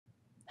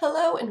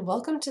Hello and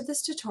welcome to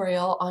this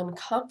tutorial on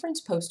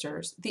conference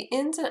posters, the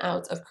ins and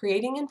outs of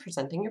creating and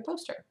presenting your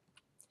poster.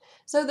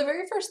 So the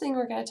very first thing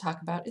we're going to talk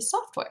about is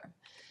software.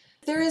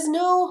 There is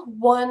no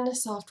one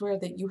software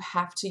that you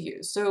have to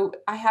use. So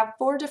I have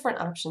 4 different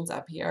options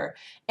up here,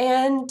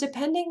 and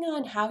depending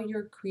on how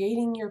you're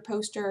creating your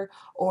poster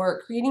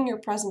or creating your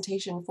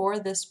presentation for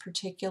this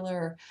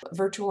particular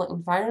virtual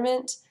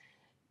environment,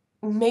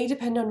 may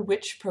depend on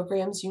which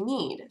programs you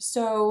need.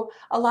 So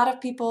a lot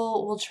of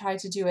people will try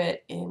to do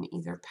it in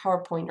either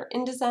PowerPoint or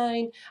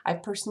InDesign.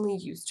 I've personally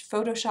used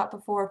Photoshop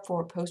before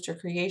for poster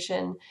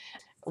creation.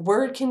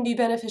 Word can be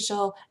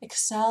beneficial.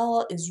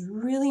 Excel is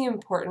really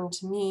important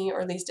to me,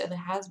 or at least it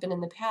has been in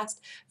the past,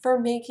 for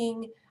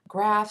making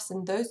graphs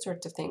and those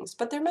sorts of things.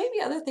 But there might be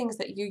other things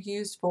that you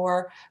use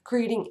for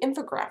creating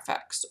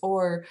infographics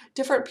or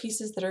different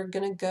pieces that are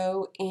going to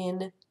go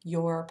in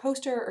your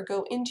poster or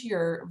go into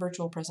your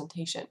virtual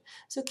presentation.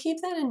 So keep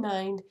that in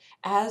mind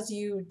as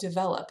you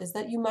develop, is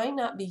that you might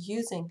not be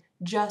using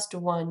just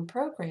one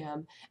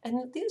program,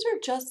 and these are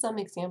just some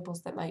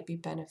examples that might be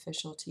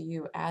beneficial to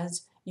you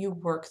as you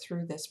work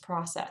through this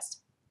process.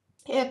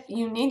 If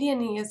you need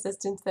any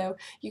assistance though,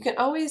 you can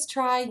always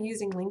try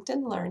using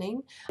LinkedIn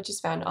Learning, which is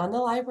found on the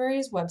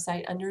library's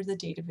website under the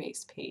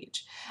database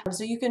page.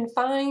 So you can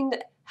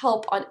find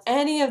help on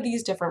any of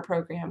these different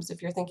programs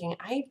if you're thinking,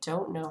 I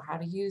don't know how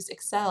to use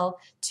Excel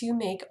to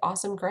make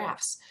awesome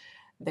graphs.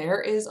 There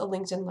is a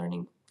LinkedIn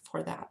Learning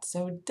for that.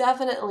 So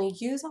definitely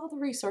use all the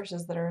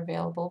resources that are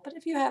available, but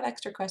if you have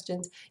extra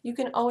questions, you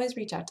can always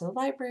reach out to the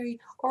library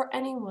or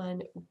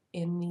anyone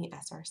in the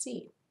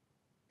SRC.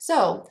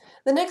 So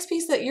the next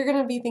piece that you're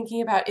going to be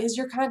thinking about is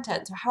your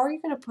content. So how are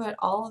you going to put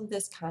all of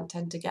this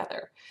content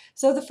together?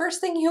 So the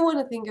first thing you want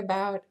to think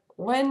about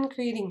when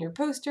creating your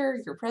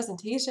poster, your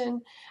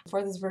presentation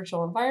for this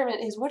virtual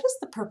environment is, what is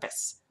the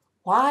purpose?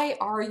 Why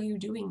are you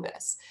doing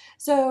this?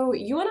 So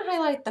you want to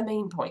highlight the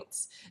main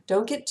points.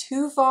 Don't get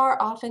too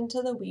far off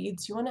into the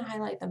weeds. You want to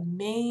highlight the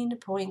main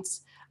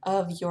points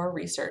of your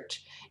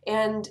research,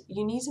 and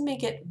you need to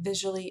make it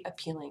visually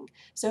appealing.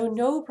 So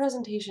no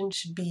presentation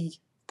should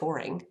be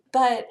boring,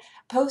 but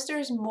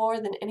posters more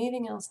than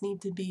anything else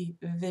need to be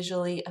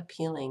visually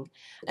appealing.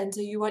 And so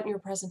you want your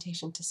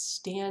presentation to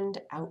stand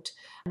out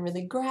and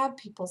really grab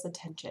people's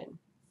attention.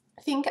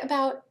 Think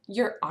about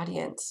your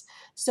audience.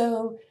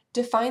 So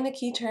define the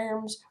key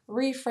terms,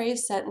 rephrase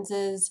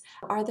sentences.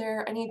 Are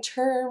there any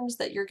terms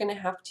that you're going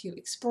to have to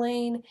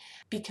explain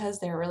because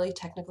they're really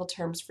technical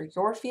terms for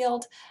your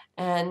field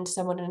and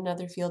someone in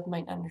another field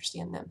might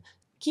understand them?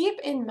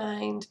 Keep in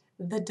mind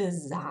the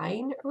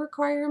design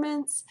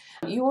requirements.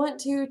 You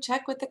want to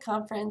check with the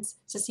conference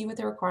to see what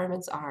the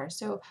requirements are.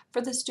 So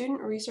for the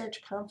Student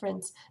Research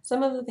Conference,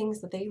 some of the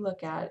things that they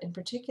look at in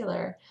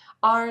particular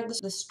are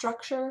the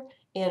structure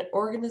and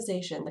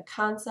organization, the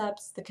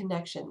concepts, the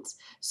connections.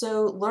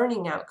 So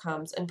learning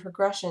outcomes and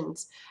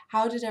progressions,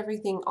 how did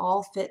everything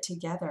all fit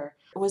together?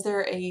 Was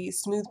there a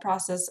smooth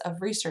process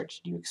of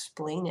research? Did you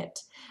explain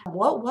it?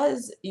 What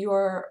was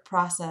your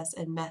process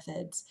and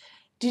methods?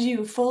 Did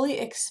you fully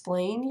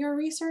explain your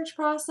research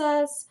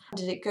process?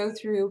 Did it go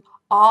through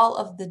all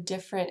of the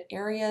different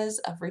areas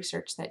of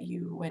research that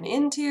you went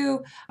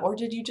into? Or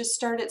did you just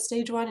start at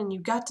stage 1 and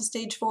you got to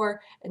stage 4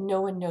 and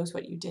no one knows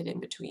what you did in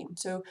between?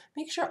 So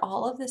make sure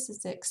all of this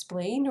is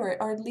explained, or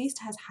at least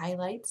has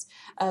highlights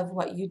of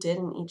what you did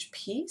in each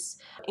piece,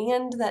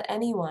 and that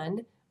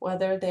anyone,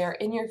 whether they're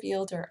in your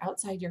field or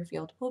outside your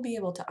field, will be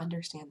able to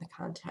understand the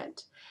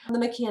content. The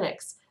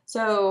mechanics.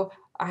 So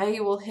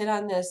I will hit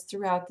on this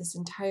throughout this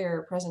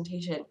entire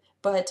presentation,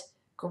 but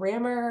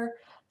grammar,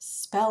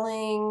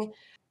 spelling,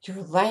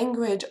 your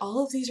language,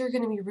 all of these are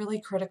going to be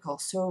really critical.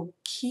 So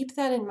keep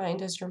that in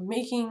mind as you're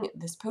making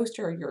this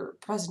poster or your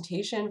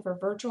presentation for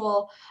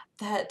virtual,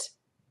 that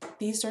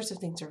these sorts of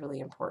things are really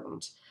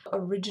important.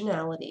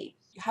 Originality.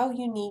 How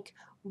unique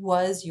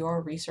was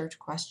your research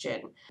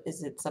question?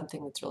 Is it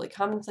something that's really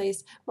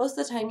commonplace? Most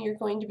of the time you're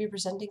going to be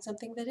presenting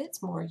something that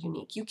is more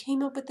unique. You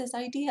came up with this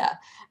idea,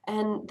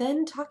 and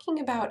then talking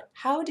about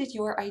how did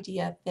your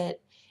idea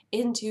fit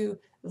into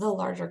the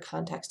larger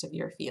context of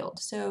your field.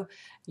 So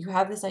you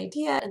have this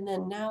idea, and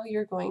then now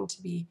you're going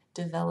to be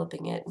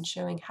developing it and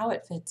showing how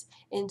it fits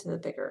into the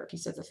bigger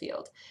piece of the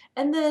field.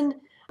 And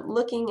then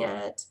looking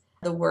at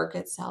the work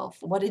itself.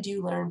 What did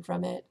you learn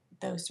from it?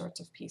 Those sorts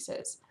of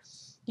pieces.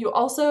 You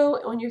also,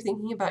 when you're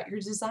thinking about your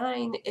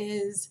design,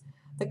 is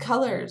the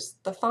colors,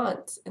 the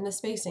fonts, and the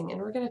spacing. And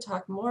we're going to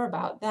talk more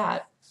about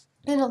that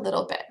in a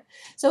little bit.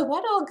 So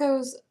what all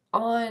goes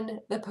on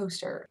the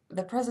poster,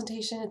 the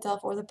presentation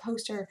itself, or the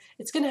poster?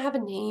 It's going to have a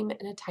name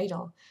and a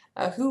title.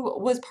 Who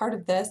was part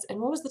of this,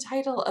 and what was the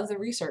title of the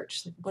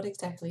research? Like, what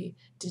exactly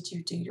did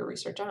you do your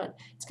research on?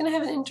 It's going to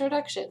have an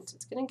introduction. So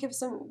it's going to give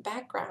some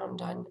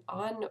background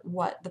on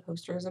what the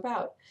poster is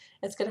about.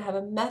 It's going to have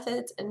a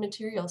methods and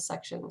materials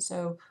section.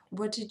 So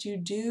what did you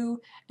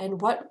do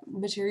and what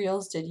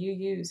materials did you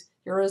use?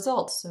 Your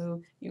results.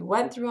 So you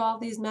went through all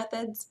these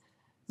methods.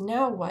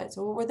 Now what?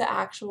 So what were the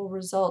actual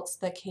results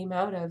that came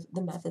out of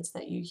the methods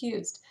that you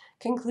used?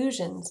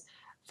 Conclusions.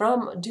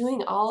 From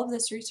doing all of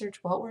this research,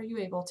 what were you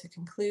able to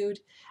conclude?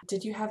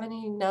 Did you have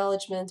any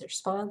acknowledgments or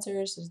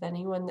sponsors? Is there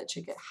anyone that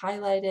should get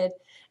highlighted?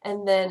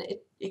 And then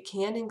it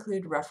can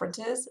include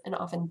references, and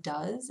often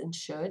does and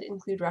should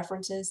include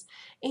references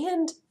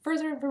and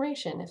further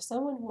information. If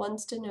someone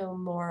wants to know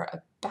more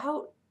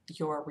about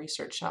your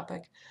research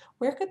topic,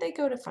 where could they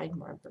go to find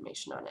more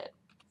information on it?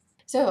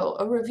 So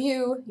a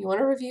review, you want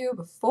to review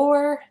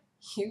before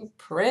you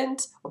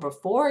print or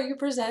before you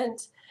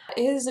present,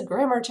 is a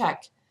grammar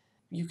check.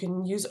 You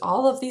can use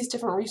all of these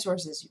different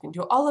resources. You can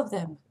do all of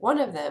them, one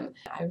of them.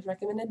 I would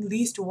recommend at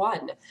least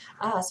one.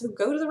 So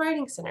go to the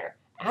Writing Center.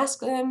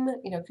 Ask them,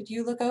 could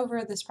you look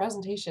over this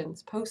presentation,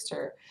 this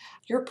poster?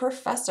 Your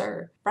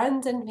professor,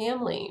 friends and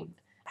family,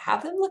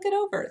 have them look it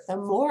over. The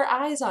more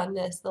eyes on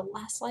this, the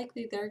less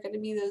likely there are going to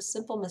be those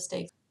simple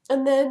mistakes.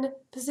 And then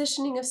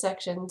positioning of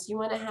sections, you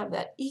want to have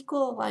that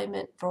equal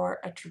alignment for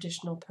a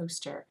traditional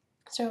poster.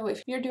 So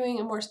if you're doing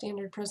a more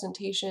standard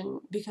presentation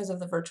because of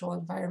the virtual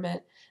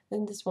environment,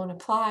 then this won't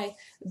apply,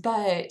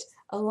 but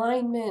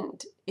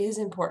alignment is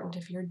important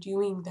if you're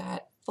doing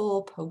that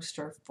full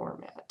poster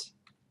format.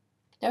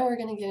 Now we're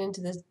going to get into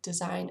the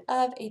design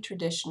of a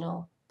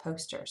traditional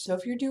poster. So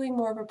if you're doing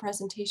more of a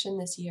presentation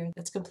this year,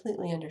 that's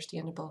completely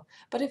understandable.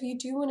 But if you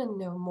do want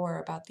to know more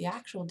about the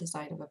actual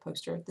design of a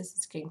poster, this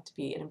is going to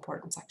be an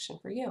important section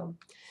for you.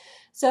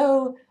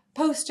 So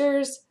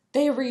posters,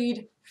 they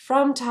read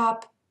from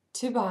top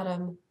to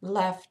bottom,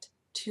 left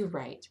to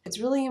right. It's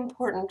really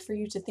important for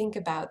you to think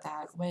about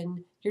that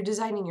when you're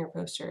designing your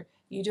poster.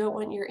 You don't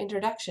want your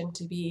introduction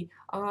to be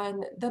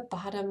on the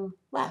bottom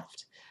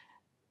left.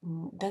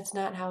 That's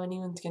not how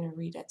anyone's going to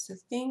read it. So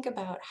think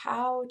about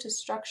how to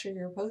structure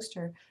your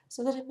poster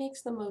so that it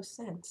makes the most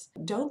sense.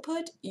 Don't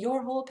put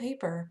your whole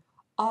paper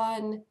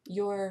on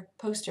your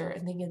poster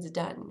and think it's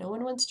done. No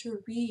one wants to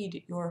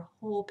read your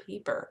whole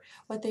paper.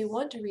 What they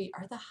want to read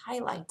are the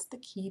highlights, the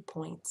key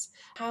points.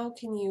 How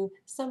can you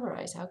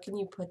summarize? How can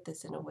you put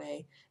this in a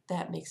way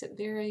that makes it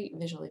very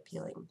visually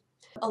appealing?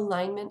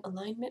 Alignment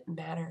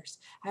matters.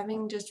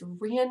 Having just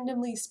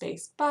randomly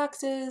spaced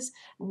boxes,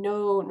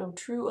 no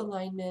true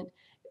alignment,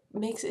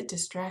 makes it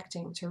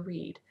distracting to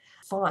read.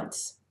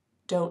 Fonts,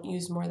 don't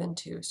use more than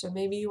two. So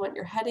maybe you want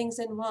your headings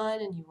in one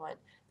and you want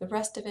the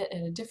rest of it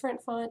in a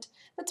different font.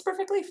 That's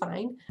perfectly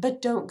fine,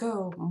 but don't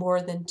go more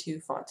than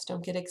two fonts.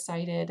 Don't get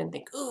excited and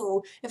think,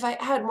 ooh, if I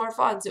add more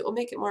fonts, it will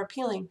make it more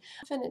appealing.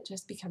 Often it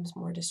just becomes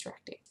more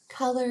distracting.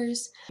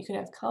 Colors, you can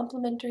have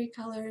complementary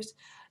colors.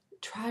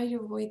 Try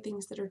to avoid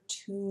things that are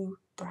too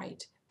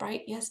bright.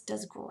 Bright, yes,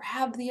 does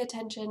grab the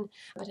attention,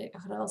 but it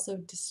can also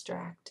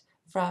distract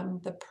from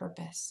the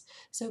purpose.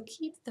 So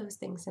keep those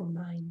things in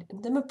mind.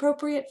 And the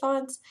appropriate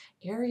fonts,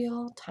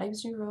 Arial,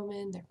 Times New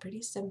Roman, they're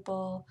pretty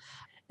simple.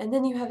 And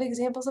then you have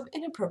examples of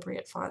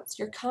inappropriate fonts,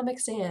 your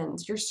Comic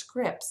Sans, your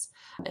scripts,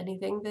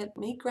 anything that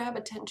may grab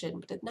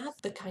attention, but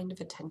not the kind of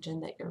attention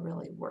that you're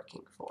really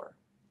working for.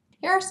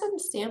 Here are some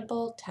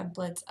sample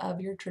templates of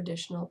your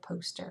traditional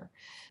poster.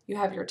 You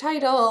have your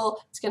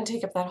title, it's going to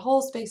take up that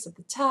whole space at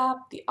the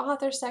top, the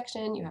author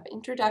section, you have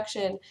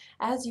introduction.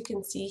 As you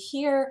can see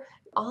here,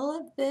 all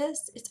of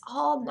this, it's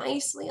all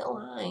nicely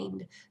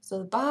aligned. So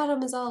the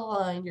bottom is all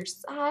aligned, your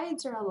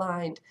sides are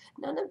aligned,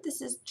 none of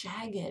this is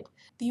jagged.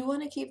 You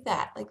want to keep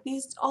that. Like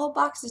these, all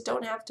boxes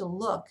don't have to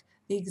look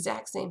the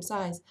exact same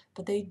size,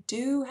 but they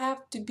do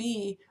have to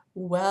be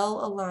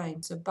well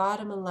aligned. So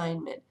bottom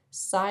alignment,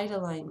 side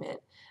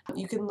alignment.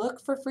 You can look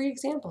for free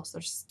examples.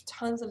 There's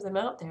tons of them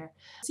out there.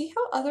 See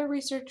how other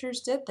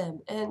researchers did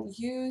them and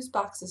use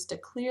boxes to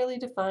clearly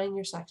define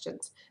your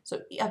sections.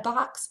 So a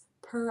box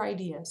per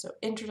idea. So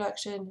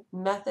introduction,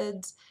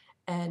 methods,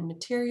 and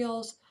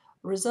materials,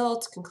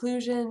 results,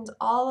 conclusions,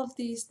 all of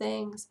these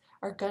things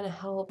are going to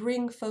help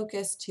bring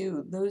focus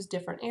to those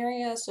different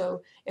areas.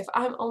 So if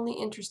I'm only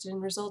interested in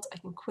results, I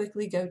can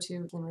quickly go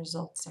to the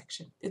results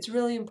section. It's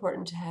really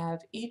important to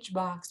have each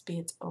box be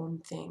its own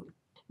thing.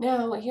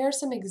 Now, here are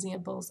some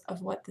examples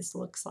of what this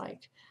looks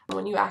like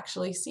when you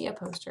actually see a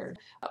poster.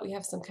 We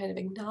have some kind of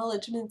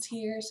acknowledgments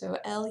here. So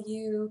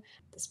LU,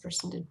 this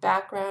person did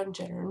background,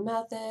 gender and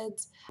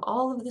methods.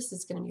 All of this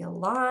is going to be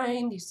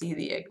aligned. You see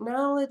the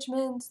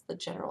acknowledgments, the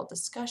general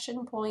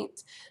discussion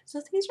points.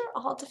 So these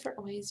are all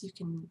different ways you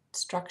can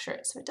structure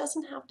it. So it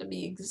doesn't have to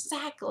be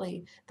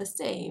exactly the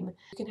same.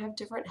 You can have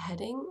different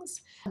headings,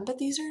 but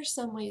these are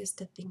some ways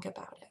to think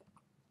about it.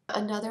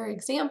 Another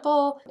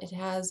example, it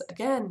has,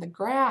 again, the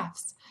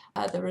graphs,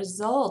 the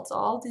results,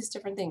 all these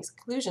different things,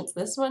 conclusions.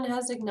 This one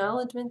has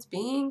acknowledgments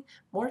being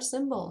more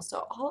symbols.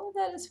 So all of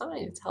that is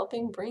fine. It's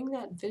helping bring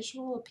that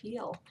visual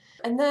appeal.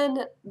 And then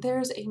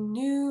there's a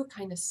new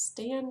kind of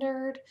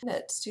standard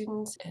that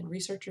students and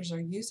researchers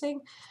are using,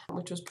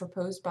 which was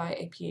proposed by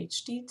a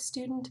PhD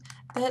student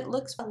that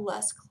looks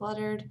less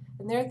cluttered,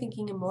 and they're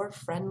thinking a more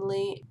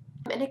friendly.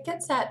 And it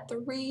gets at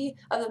three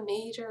of the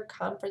major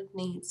conference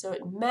needs. So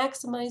it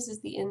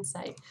maximizes the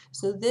insight.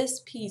 So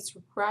this piece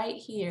right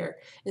here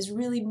is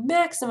really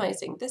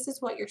maximizing. This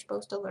is what you're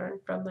supposed to learn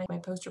from my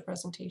poster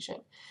presentation.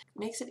 It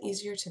makes it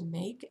easier to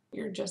make.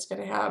 You're just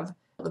going to have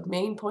the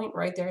main point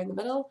right there in the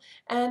middle,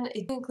 and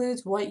it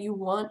includes what you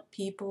want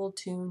people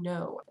to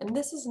know. And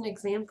this is an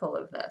example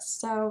of this.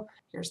 So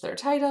here's their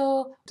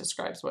title,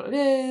 describes what it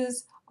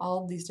is,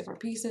 all of these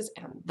different pieces,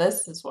 and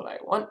this is what I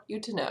want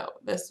you to know.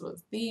 This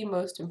was the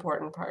most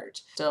important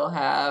part. Still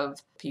have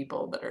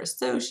people that are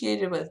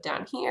associated with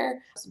down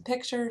here, some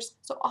pictures.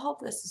 So all of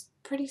this is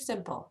pretty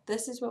simple.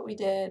 This is what we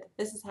did.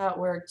 This is how it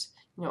worked.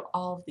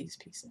 All of these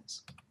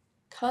pieces.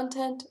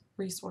 Content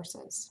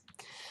resources.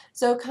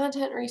 So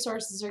content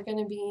resources are going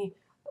to be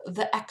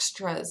the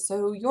extras.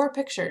 So your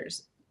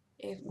pictures.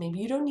 If maybe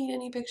you don't need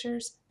any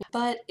pictures,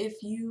 but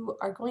if you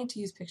are going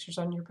to use pictures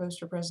on your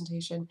poster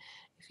presentation,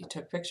 if you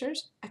took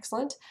pictures,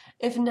 excellent.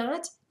 If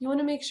not, you want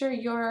to make sure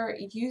you're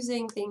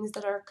using things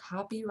that are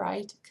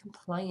copyright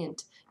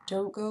compliant.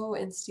 Don't go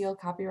and steal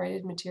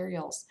copyrighted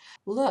materials.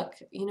 Look,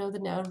 the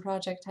Noun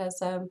Project has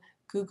some.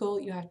 Google,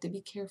 you have to be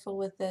careful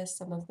with this.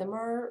 Some of them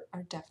are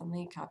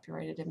definitely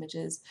copyrighted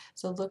images.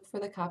 So look for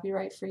the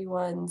copyright-free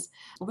ones.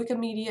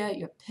 Wikimedia,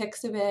 you have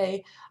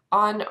Pixabay.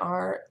 On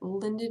our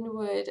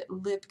Lindenwood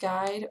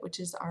LibGuide, which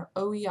is our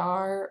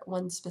OER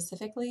one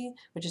specifically,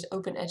 which is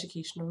Open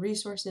Educational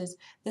Resources,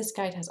 this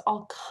guide has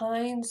all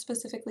kinds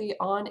specifically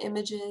on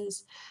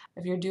images.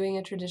 If you're doing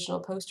a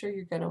traditional poster,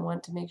 you're going to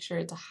want to make sure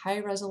it's a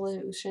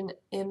high-resolution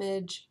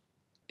image.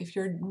 If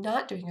you're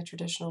not doing a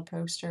traditional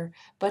poster,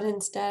 but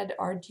instead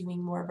are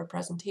doing more of a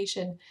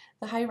presentation,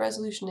 the high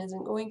resolution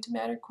isn't going to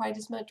matter quite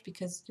as much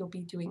because you'll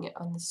be doing it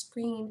on the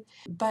screen,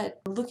 but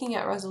looking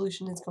at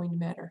resolution is going to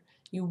matter.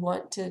 You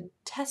want to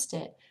test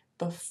it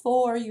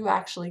before you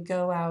actually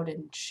go out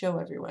and show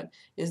everyone.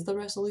 Is the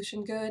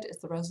resolution good? Is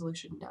the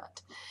resolution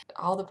not?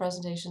 All the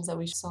presentations that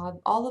we saw,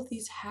 all of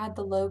these had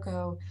the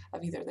logo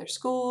of either their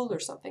school or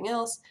something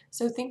else.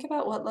 So think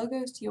about what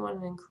logos do you want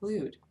to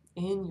include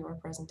in your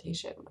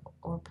presentation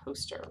or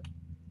poster.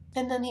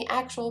 And then the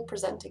actual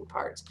presenting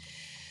part.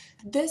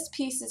 This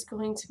piece is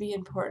going to be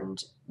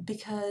important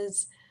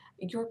because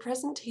your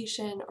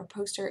presentation or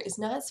poster is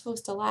not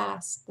supposed to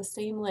last the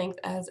same length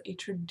as a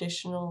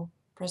traditional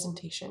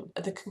presentation.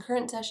 The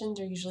concurrent sessions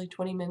are usually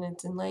 20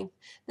 minutes in length.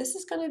 This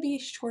is going to be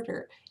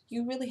shorter.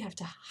 You really have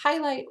to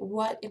highlight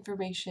what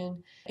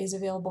information is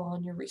available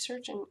on your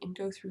research and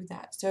go through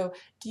that. So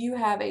do you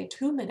have a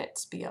 2-minute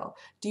spiel?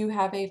 Do you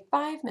have a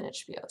 5-minute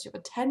spiel? Do you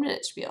have a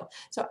 10-minute spiel?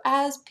 So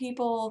as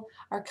people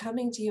are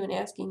coming to you and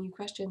asking you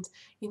questions,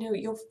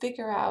 you'll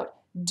figure out,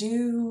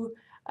 do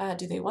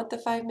they want the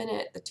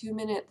 5-minute, the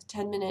 2-minute, the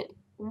 10-minute?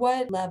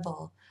 What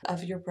level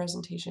of your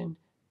presentation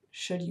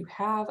should you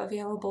have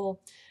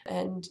available?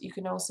 And you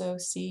can also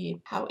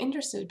see how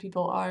interested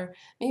people are.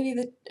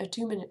 Maybe a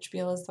 2-minute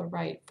spiel is the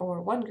right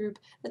for one group,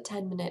 the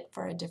 10-minute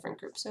for a different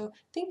group. So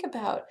think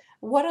about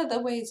what are the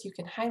ways you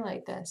can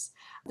highlight this.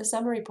 The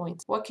summary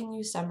points. What can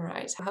you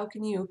summarize? How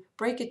can you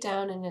break it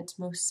down in its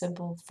most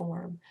simple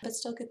form, but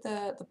still get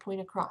the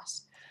point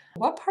across?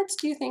 What parts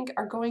do you think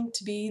are going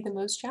to be the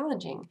most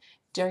challenging?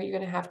 Are you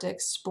going to have to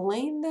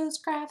explain those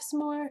graphs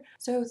more?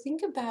 So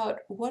think about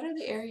what are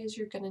the areas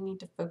you're going to need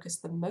to focus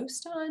the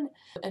most on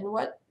and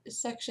what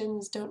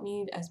sections don't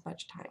need as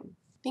much time.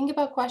 Think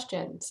about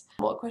questions.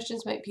 What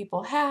questions might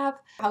people have?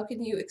 How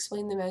can you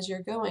explain them as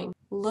you're going?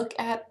 Look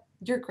at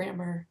your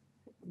grammar.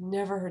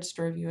 Never hurts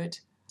to review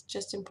it. It's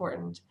just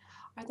important.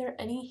 Are there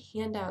any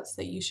handouts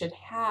that you should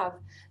have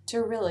to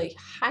really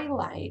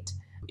highlight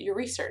your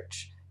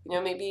research?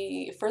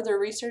 Maybe further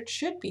research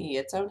should be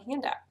its own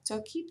handout.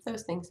 So keep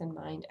those things in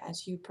mind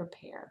as you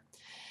prepare.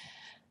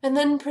 And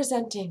then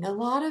presenting. A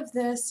lot of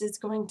this is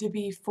going to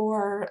be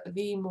for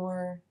the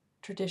more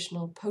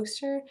traditional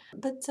poster,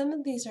 but some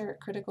of these are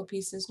critical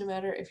pieces no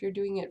matter if you're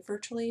doing it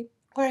virtually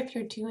or if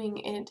you're doing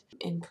it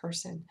in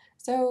person.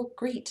 So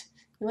greet.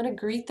 You want to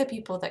greet the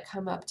people that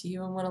come up to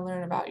you and want to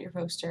learn about your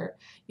poster.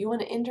 You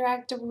want to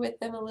interact with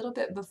them a little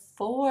bit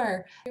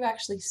before you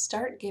actually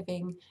start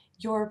giving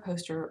your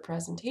poster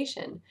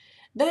presentation.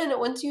 Then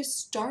once you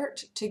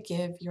start to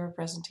give your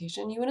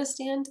presentation, you want to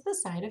stand to the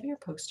side of your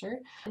poster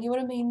and you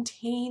want to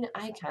maintain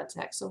eye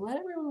contact. So let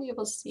everyone be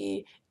able to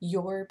see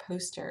your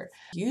poster.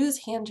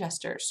 Use hand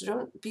gestures. So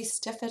don't be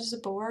stiff as a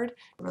board.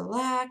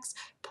 Relax.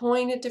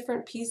 Point at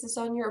different pieces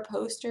on your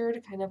poster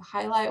to kind of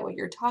highlight what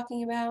you're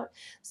talking about.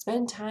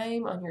 Spend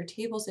time on your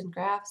tables and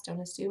graphs. Don't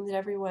assume that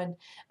everyone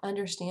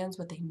understands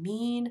what they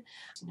mean.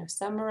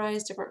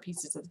 Summarize different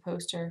pieces of the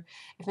poster.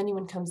 If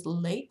anyone comes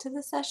late to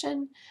the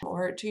session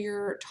or to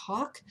your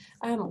talk,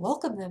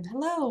 welcome them.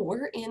 Hello,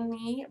 we're in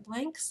the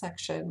blank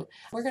section.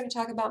 We're going to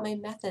talk about my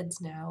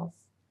methods now.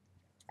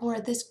 Or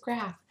this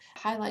graph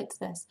highlights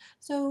this.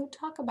 So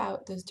talk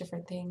about those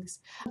different things.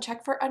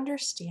 Check for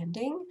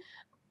understanding.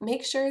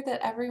 Make sure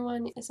that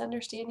everyone is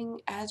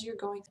understanding as you're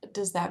going.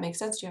 Does that make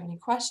sense? Do you have any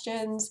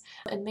questions?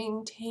 And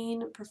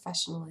maintain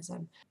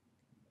professionalism.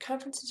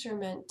 Conferences are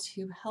meant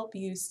to help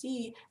you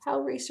see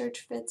how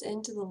research fits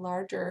into the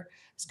larger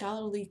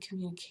scholarly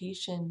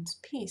communications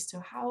piece.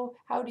 So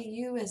how do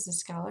you as a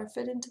scholar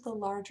fit into the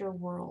larger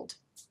world?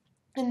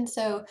 And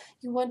so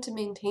you want to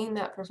maintain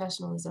that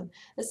professionalism.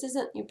 This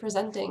isn't you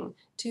presenting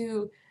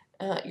to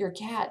your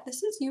cat,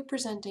 this is you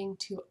presenting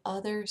to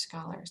other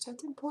scholars. So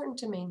it's important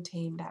to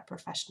maintain that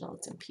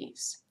professionalism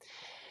piece.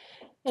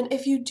 And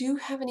if you do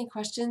have any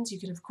questions, you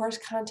can of course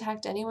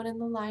contact anyone in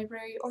the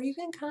library, or you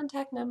can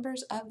contact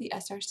members of the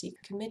SRC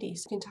committee.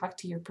 So you can talk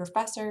to your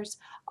professors.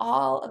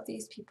 All of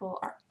these people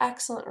are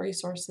excellent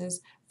resources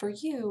for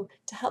you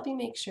to help you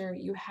make sure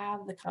you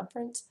have the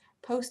conference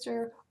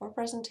poster or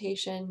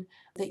presentation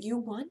that you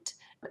want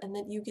and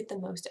that you get the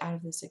most out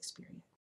of this experience.